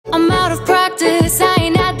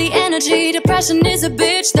energy. Depression is a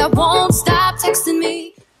bitch that won't stop texting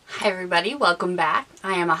me. Hi everybody, welcome back.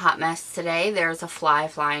 I am a hot mess today. There's a fly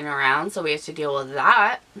flying around, so we have to deal with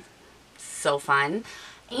that. So fun.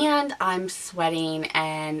 And I'm sweating,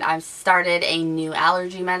 and I've started a new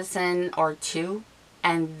allergy medicine or two,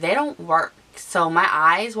 and they don't work. So my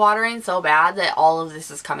eyes watering so bad that all of this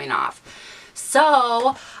is coming off.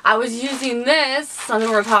 So I was using this, something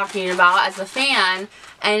we're talking about, as a fan,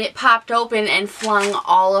 and it popped open and flung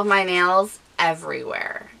all of my nails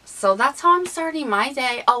everywhere. So that's how I'm starting my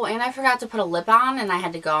day. Oh, and I forgot to put a lip on, and I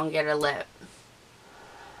had to go and get a lip.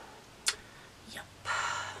 Yep.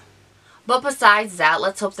 But besides that,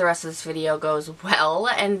 let's hope the rest of this video goes well.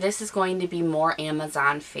 And this is going to be more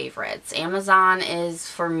Amazon favorites. Amazon is,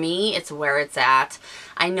 for me, it's where it's at.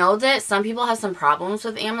 I know that some people have some problems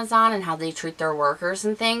with Amazon and how they treat their workers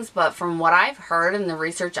and things, but from what I've heard and the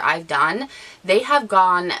research I've done, they have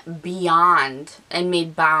gone beyond and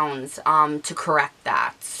made bounds to correct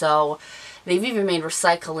that. So they've even made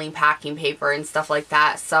recycling packing paper and stuff like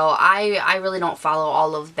that. So I really don't follow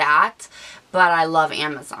all of that, but I love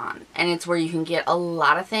Amazon. And it's where you can get a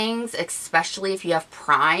lot of things, especially if you have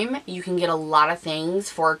Prime. You can get a lot of things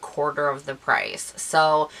for a quarter of the price.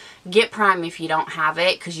 So get Prime if you don't have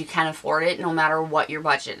it, because you can afford it no matter what your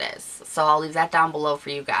budget is. So I'll leave that down below for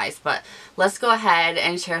you guys. But let's go ahead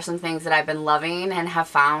and share some things that I've been loving and have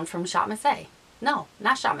found from Shop Miss A. No,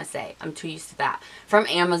 not Shop Miss A. I'm too used to that. From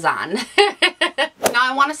Amazon. Now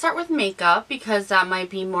I want to start with makeup because that might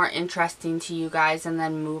be more interesting to you guys, and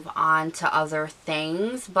then move on to other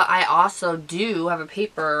things. But I also do have a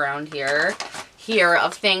paper around here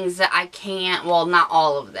of things that I can't, well, not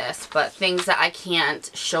all of this, but things that I can't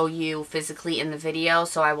show you physically in the video.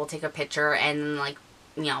 So I will take a picture and, like,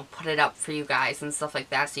 you know, put it up for you guys and stuff like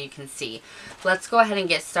that so you can see. Let's go ahead and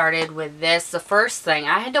get started with this. The first thing,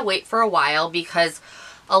 I had to wait for a while because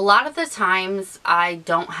a lot of the times I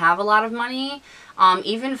don't have a lot of money,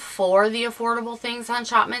 even for the affordable things on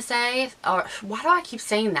Shop Miss A, or why do I keep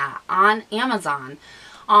saying that, on Amazon.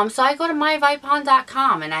 So I go to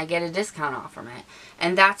myvipon.com and I get a discount off from it.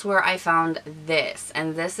 And that's where I found this.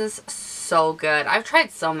 And this is so good. I've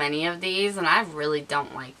tried so many of these and I really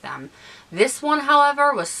don't like them. This one,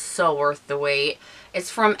 however, was so worth the wait. It's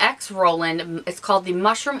from X Roland. It's called the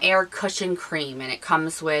Mushroom Air Cushion Cream, and it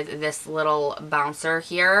comes with this little bouncer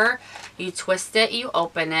here. You twist it, you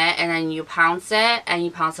open it, and then you pounce it, and you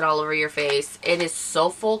pounce it all over your face. It is so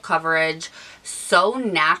full coverage, so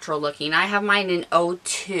natural looking. I have mine in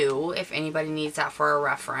 02, if anybody needs that for a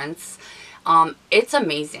reference. It's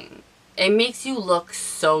amazing. It makes you look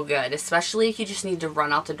so good, especially if you just need to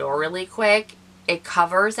run out the door really quick. It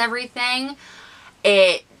covers everything.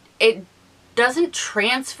 It doesn't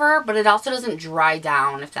transfer, but it also doesn't dry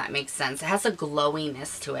down, if that makes sense. It has a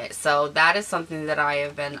glowiness to it. So that is something that I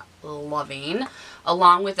have been loving,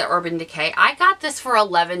 along with the Urban Decay. I got this for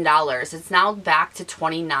 $11. It's now back to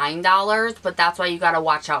 $29, but that's why you got to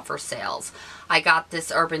watch out for sales. I got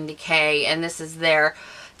this Urban Decay, and this is their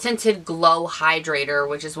Tinted Glow Hydrator,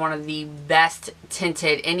 which is one of the best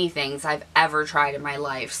tinted anythings I've ever tried in my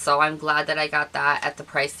life. So I'm glad that I got that at the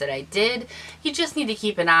price that I did. You just need to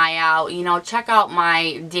keep an eye out. You know, check out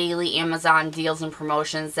my daily Amazon deals and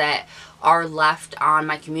promotions that are left on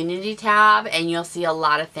my community tab, and you'll see a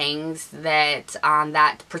lot of things that on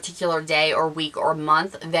that particular day or week or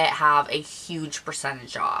month that have a huge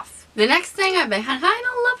percentage off. The next thing, I've been kind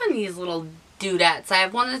of loving these little dudettes. I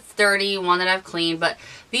have one that's dirty, one that I've cleaned, but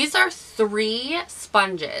these are 3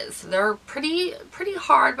 sponges. They're pretty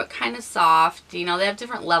hard, but kind of soft. You know, they have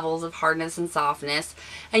different levels of hardness and softness,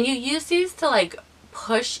 and you use these to, like,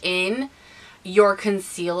 push in your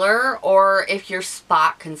concealer, or if you're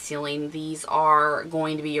spot concealing, these are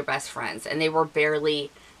going to be your best friends. And they were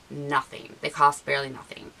barely nothing. They cost barely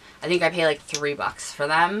nothing. I think I pay like $3 for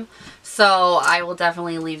them. So I will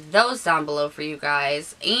definitely leave those down below for you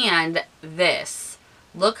guys. And this.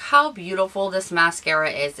 Look how beautiful this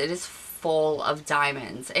mascara is. It is full of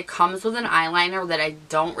diamonds. It comes with an eyeliner that I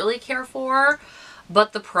don't really care for,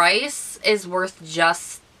 but the price is worth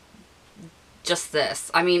just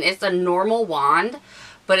this. I mean, it's a normal wand,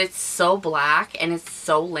 but it's so black and it's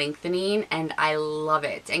so lengthening, and I love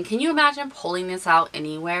it. And can you imagine pulling this out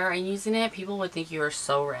anywhere and using it? People would think you are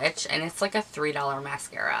so rich, and it's like a $3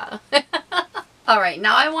 mascara. Alright,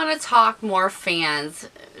 now I want to talk more fans.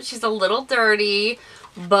 She's a little dirty,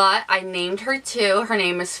 but I named her too. Her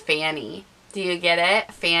name is Fanny. Do you get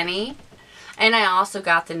it? Fanny. And I also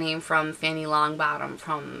got the name from Fanny Longbottom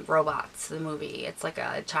from Robots, the movie. It's like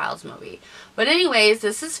a child's movie. But anyways,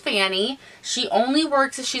 this is Fanny. She only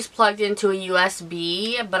works if she's plugged into a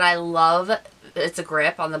USB, but I love it's a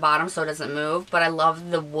grip on the bottom so it doesn't move, but I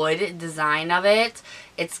love the wood design of it.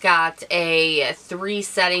 It's got a 3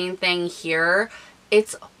 setting thing here.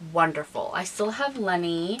 It's wonderful. I still have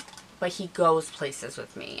Lenny, but he goes places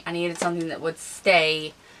with me. I needed something that would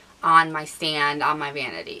stay on my stand, on my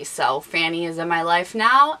vanity. So Fanny is in my life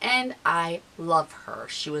now, and I love her.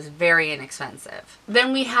 She was very inexpensive.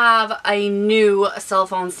 Then we have a new cell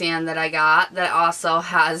phone stand that I got that also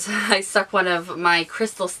has, I stuck one of my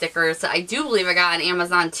crystal stickers that I do believe I got on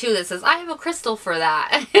Amazon too that says, I have a crystal for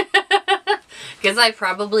that. Because I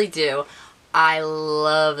probably do. I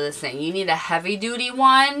love this thing. You need a heavy duty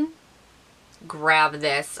one, grab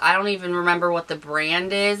this. I don't even remember what the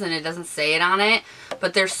brand is, and it doesn't say it on it,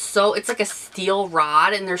 but it's like a steel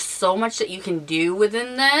rod, and there's so much that you can do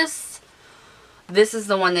within this. This is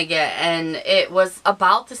the one to get, and it was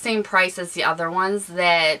about the same price as the other ones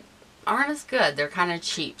that aren't as good. They're kind of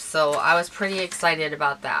cheap, so I was pretty excited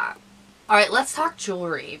about that. Alright, let's talk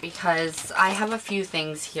jewelry, because I have a few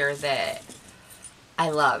things here that I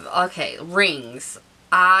love. Okay, rings.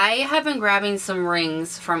 I have been grabbing some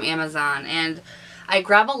rings from Amazon, and I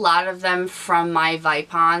grab a lot of them from my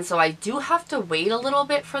Vipon, so I do have to wait a little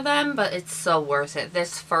bit for them, but it's so worth it.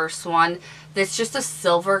 This first one, that's just a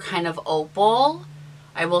silver kind of opal.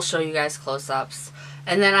 I will show you guys close-ups.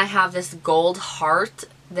 And then I have this gold heart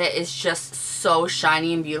that is just so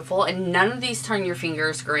shiny and beautiful, and none of these turn your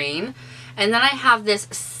fingers green. And then I have this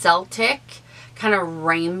Celtic kind of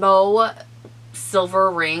rainbow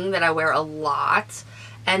silver ring that I wear a lot.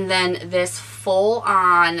 And then this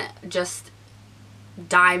full-on just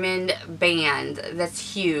diamond band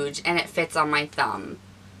that's huge, and it fits on my thumb.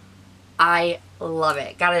 I love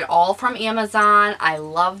it. Got it all from Amazon. I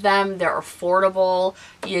love them. They're affordable.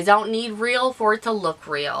 You don't need real for it to look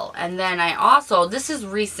real. And then I also, this is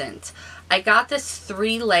recent, I got this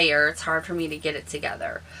 3-layer. It's hard for me to get it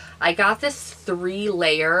together. I got this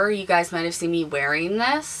 3-layer. You guys might have seen me wearing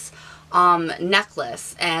this.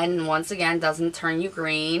 Necklace, and once again, doesn't turn you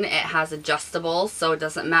green. It has adjustable, so it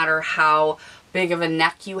doesn't matter how big of a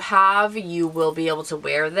neck you have, you will be able to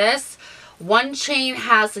wear this. One chain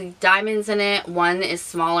has diamonds in it, one is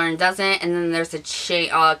smaller and doesn't, and then there's a chain,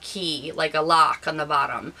 key, like a lock on the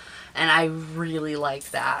bottom, and I really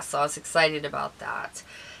like that, so I was excited about that.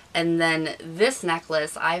 And then this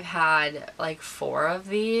necklace, I've had like 4 of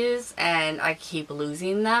these, and I keep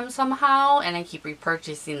losing them somehow, and I keep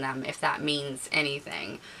repurchasing them, if that means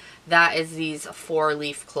anything. That is these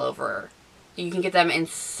 4-leaf clover. You can get them in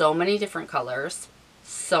so many different colors.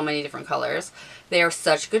 So many different colors. They are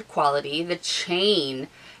such good quality. The chain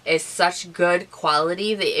is such good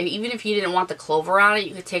quality that even if you didn't want the clover on it,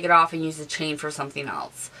 you could take it off and use the chain for something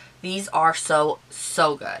else. These are so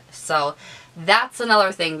good. So that's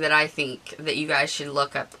another thing that I think that you guys should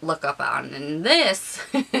look up on. And this,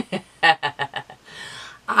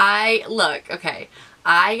 I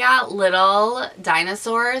got little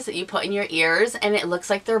dinosaurs that you put in your ears, and it looks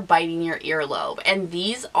like they're biting your earlobe. And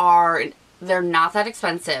they're not that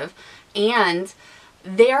expensive, and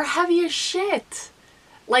they're heavy as shit.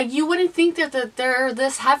 Like, you wouldn't think that they're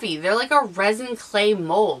this heavy. They're like a resin clay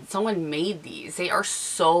mold. Someone made these. They are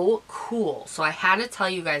so cool. So I had to tell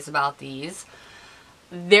you guys about these.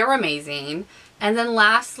 They're amazing. And then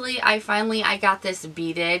lastly, I got this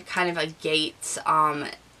beaded, kind of a gate,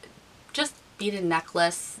 just beaded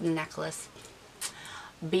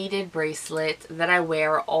beaded bracelet that I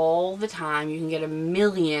wear all the time. You can get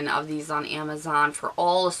 1,000,000 of these on Amazon for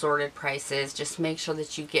all assorted prices. Just make sure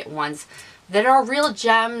that you get ones that are real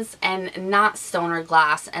gems and not stoner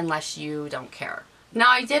glass unless you don't care. Now,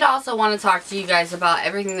 I did also want to talk to you guys about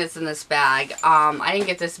everything that's in this bag. I didn't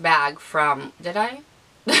get this bag from, did I?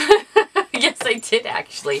 Yes, I did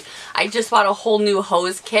actually. I just bought a whole new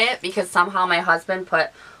hose kit because somehow my husband put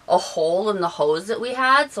a hole in the hose that we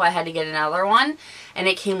had, so I had to get another one, and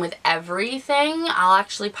it came with everything. I'll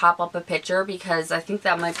actually pop up a picture because I think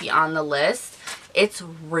that might be on the list. It's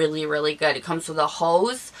really, really good. It comes with a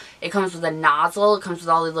hose, it comes with a nozzle, it comes with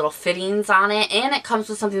all the little fittings on it, and it comes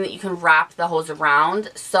with something that you can wrap the hose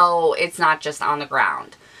around so it's not just on the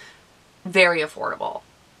ground. Very affordable.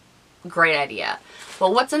 Great idea.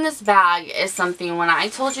 But what's in this bag is something, when I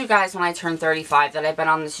told you guys when I turned 35 that I've been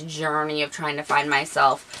on this journey of trying to find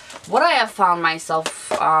myself, what I have found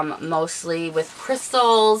myself mostly with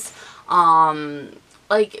crystals,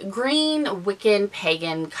 like green, Wiccan,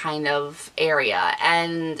 pagan kind of area.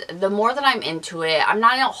 And the more that I'm into it, I'm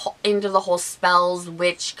not into the whole spells,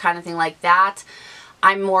 witch kind of thing like that.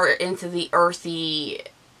 I'm more into the earthy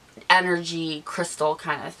energy crystal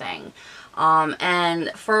kind of thing. And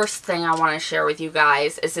first thing I want to share with you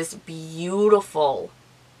guys is this beautiful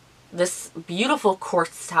this beautiful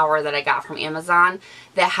quartz tower that I got from Amazon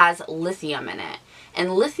that has lithium in it.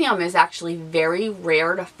 And lithium is actually very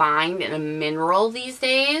rare to find in a mineral these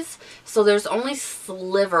days. So there's only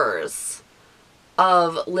slivers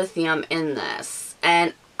of lithium in this.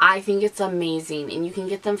 And I think it's amazing. And you can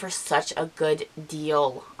get them for such a good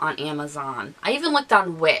deal on Amazon. I even looked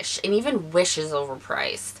on Wish. And even Wish is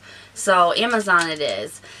overpriced. So Amazon it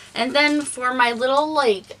is. And then for my little,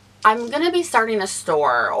 like, I'm going to be starting a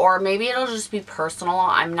store. Or maybe it'll just be personal.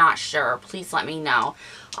 I'm not sure. Please let me know.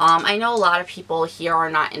 I know a lot of people here are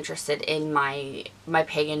not interested in my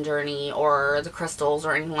pagan journey or the crystals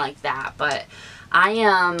or anything like that, but I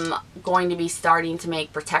am going to be starting to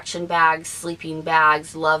make protection bags, sleeping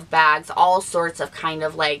bags, love bags, all sorts of kind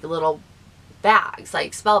of like little bags,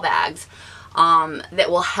 like spell bags, that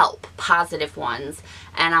will help, positive ones,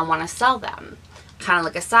 and I want to sell them. Kind of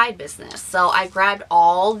like a side business. So I grabbed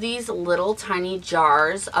all these little tiny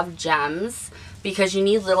jars of gems because you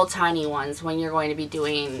need little tiny ones when you're going to be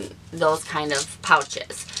doing those kind of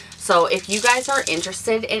pouches. So if you guys are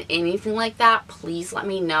interested in anything like that, please let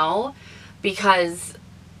me know because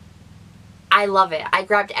I love it. I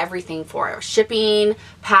grabbed everything for it. Shipping,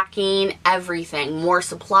 packing, everything. More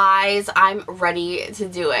supplies. I'm ready to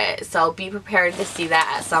do it. So be prepared to see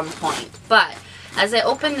that at some point. But as I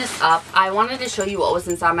open this up, I wanted to show you what was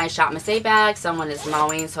inside my Shop Miss A bag. Someone is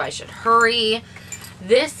mowing, so I should hurry.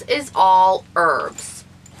 This is all herbs.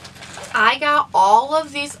 I got all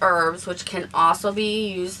of these herbs, which can also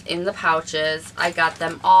be used in the pouches. I got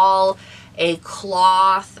them all, a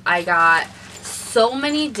cloth. I got so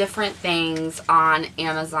many different things on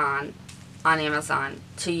Amazon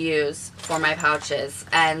to use for my pouches.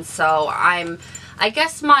 And so I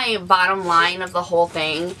guess my bottom line of the whole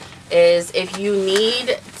thing is if you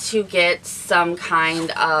need to get some kind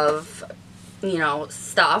of, you know,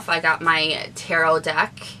 stuff. I got my tarot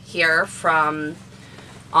deck here from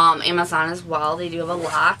Amazon as well. They do have a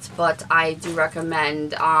lot, but I do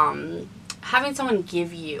recommend having someone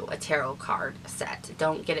give you a tarot card set.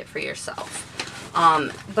 Don't get it for yourself.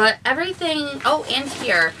 But everything, oh, and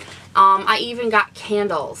here, I even got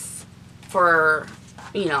candles for,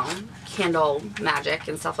 you know, candle magic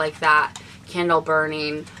and stuff like that. Candle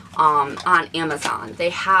burning. On Amazon. They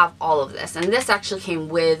have all of this, and this actually came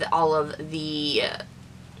with all of the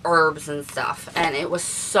herbs and stuff, and it was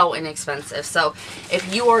so inexpensive. So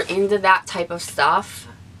if you are into that type of stuff,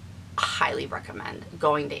 I highly recommend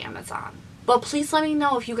going to Amazon. But please let me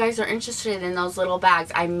know if you guys are interested in those little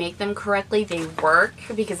bags. I make them correctly. They work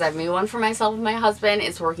because I made one for myself and my husband.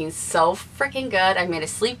 It's working so freaking good. I made a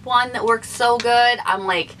sleep one that works so good. I'm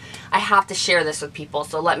like, I have to share this with people.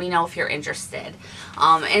 So let me know if you're interested.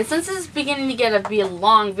 And since this is beginning to be a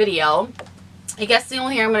long video, I guess the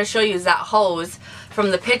only thing I'm going to show you is that hose from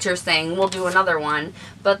the pictures thing. We'll do another one.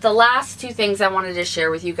 But the last two things I wanted to share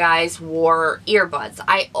with you guys were earbuds.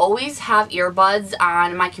 I always have earbuds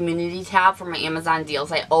on my community tab for my Amazon deals.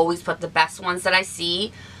 I always put the best ones that I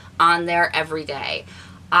see on there every day.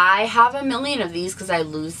 I have a million of these because I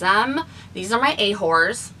lose them. These are my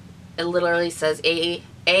Ahors. It literally says A-I-H-O-O-R.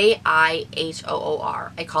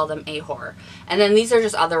 I call them Ahor. And then these are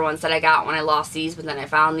just other ones that I got when I lost these, but then I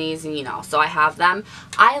found these, and you know, so I have them.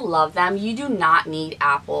 I love them. You do not need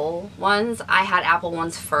Apple ones. I had Apple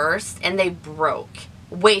ones first, and they broke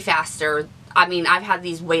way faster. I mean, I've had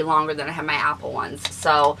these way longer than I have my Apple ones.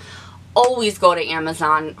 So always go to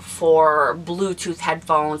Amazon for Bluetooth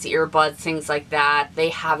headphones, earbuds, things like that. They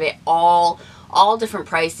have it all different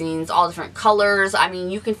pricings, all different colors. I mean,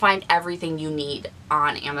 you can find everything you need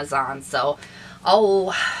on Amazon. So, oh,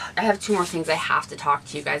 I have two more things I have to talk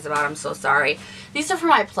to you guys about. I'm so sorry. These are for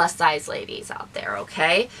my plus size ladies out there,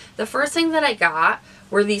 okay? The first thing that I got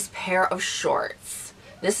were these pair of shorts.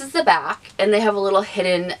 This is the back, and they have a little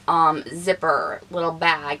hidden zipper, little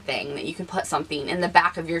bag thing that you can put something in the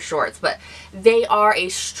back of your shorts. But they are a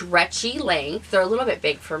stretchy length. They're a little bit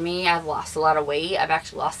big for me. I've lost a lot of weight. I've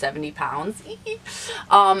actually lost 70 pounds.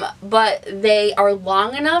 But they are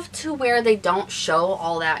long enough to where they don't show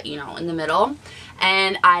all that, you know, in the middle.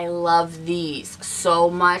 And I love these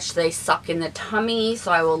so much. They suck in the tummy,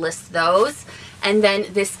 so I will list those. And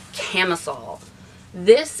then this camisole.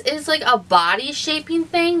 This is like a body shaping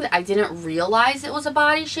thing that I didn't realize it was a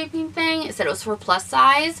body shaping thing. It said it was for plus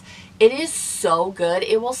size. It is so good.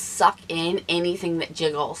 It will suck in anything that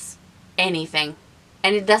jiggles. Anything.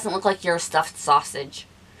 And it doesn't look like you're a stuffed sausage.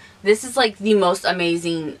 This is like the most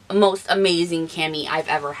amazing cami I've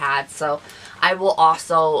ever had. So I will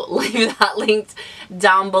also leave that linked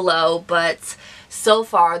down below. But so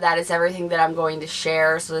far, that is everything that I'm going to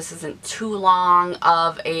share. So this isn't too long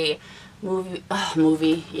of a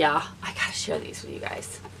movie, yeah, I gotta share these with you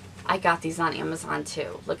guys. I got these on Amazon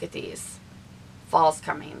too. Look at these. Fall's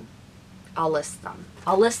coming. I'll list them.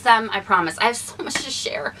 I'll list them, I promise. I have so much to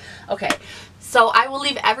share. Okay, so I will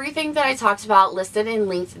leave everything that I talked about listed and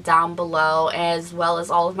linked down below, as well as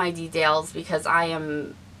all of my details, because I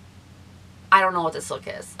don't know what this look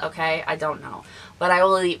is, okay? I don't know. But I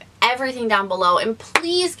will leave everything down below. And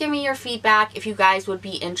please give me your feedback if you guys would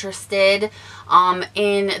be interested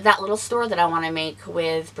in that little store that I want to make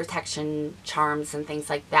with protection charms and things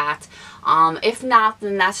like that. If not,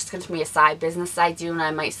 then that's just going to be a side business I do, and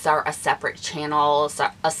I might start a separate channel,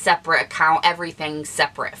 a separate account, everything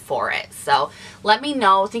separate for it. So let me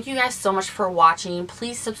know. Thank you guys so much for watching.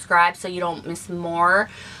 Please subscribe so you don't miss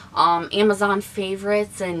more Amazon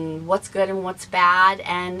favorites and what's good and what's bad.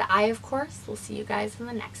 And I, of course, will see you guys in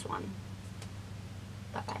the next one.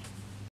 Bye-bye.